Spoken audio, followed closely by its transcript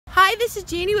Hi, this is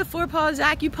Jeannie with Four Paws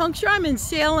Acupuncture. I'm in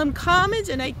Salem Commons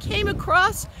and I came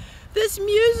across this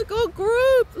musical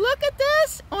group. Look at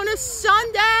this on a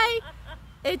Sunday.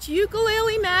 It's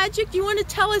Ukulele Magic. Do you want to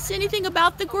tell us anything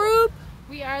about the group?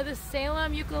 We are the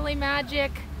Salem Ukulele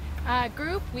Magic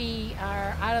group. We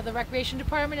are out of the Recreation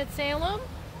Department at Salem.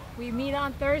 We meet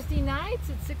on Thursday nights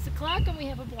at 6 o'clock and we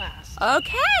have a blast.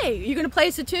 Okay. You going to play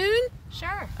us a tune?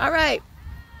 Sure. All right.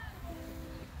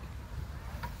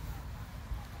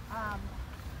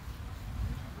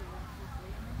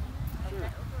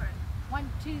 1,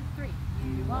 2, 3.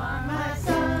 You are my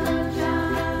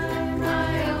sunshine,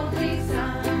 my only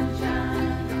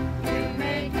sunshine. You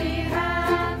make me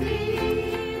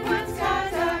happy when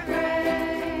skies are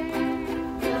gray.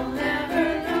 You'll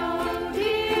never know,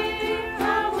 dear,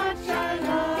 how much I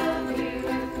love you.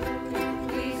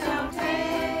 Please don't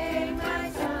take my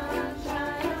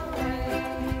sunshine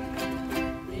away.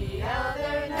 The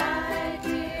other night,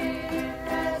 dear,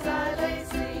 as I lay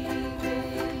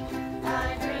sleeping,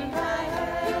 I dreamed I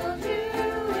held you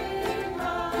in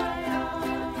my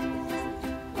arms.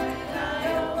 When I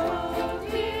awoke,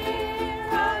 dear,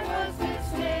 I was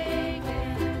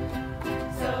mistaken.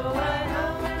 So I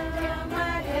hung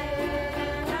my head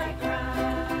and I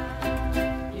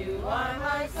cried. You are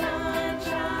my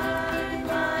sunshine,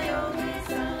 my only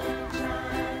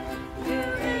sunshine. You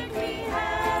make me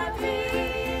happy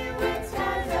when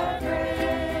skies are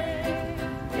gray.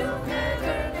 You'll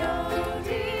never know,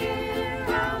 dear,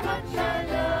 how much I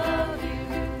love you.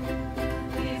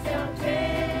 Please don't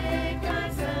take my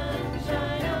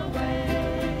sunshine away.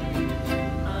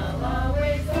 I'll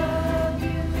always love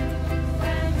you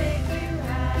and make you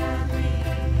happy.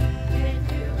 If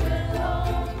you will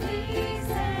only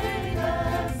say the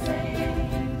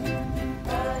same.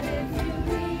 But if you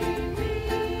leave me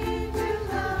to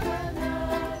love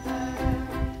another,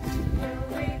 you'll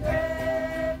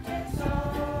regret this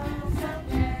all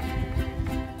someday.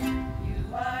 You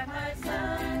are my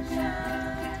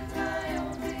sunshine, my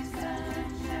only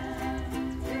sunshine.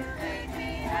 You make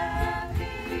me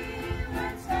happy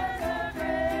when skies are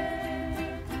gray.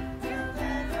 You'll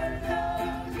never know,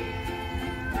 dear,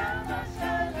 how much I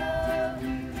love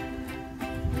you.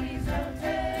 Please don't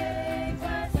take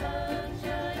my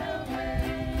sunshine away.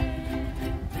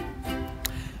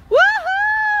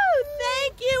 Woohoo!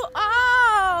 Thank you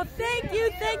all. Thank you.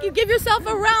 Thank you. Give yourself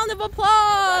a round of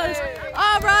applause.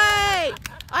 All right.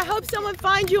 I hope someone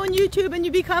finds you on YouTube and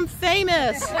you become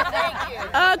famous. Thank you.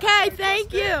 Okay.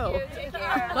 Thank you. Take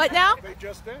care. What now? They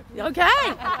just did.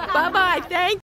 Okay. Bye-bye. Thank you.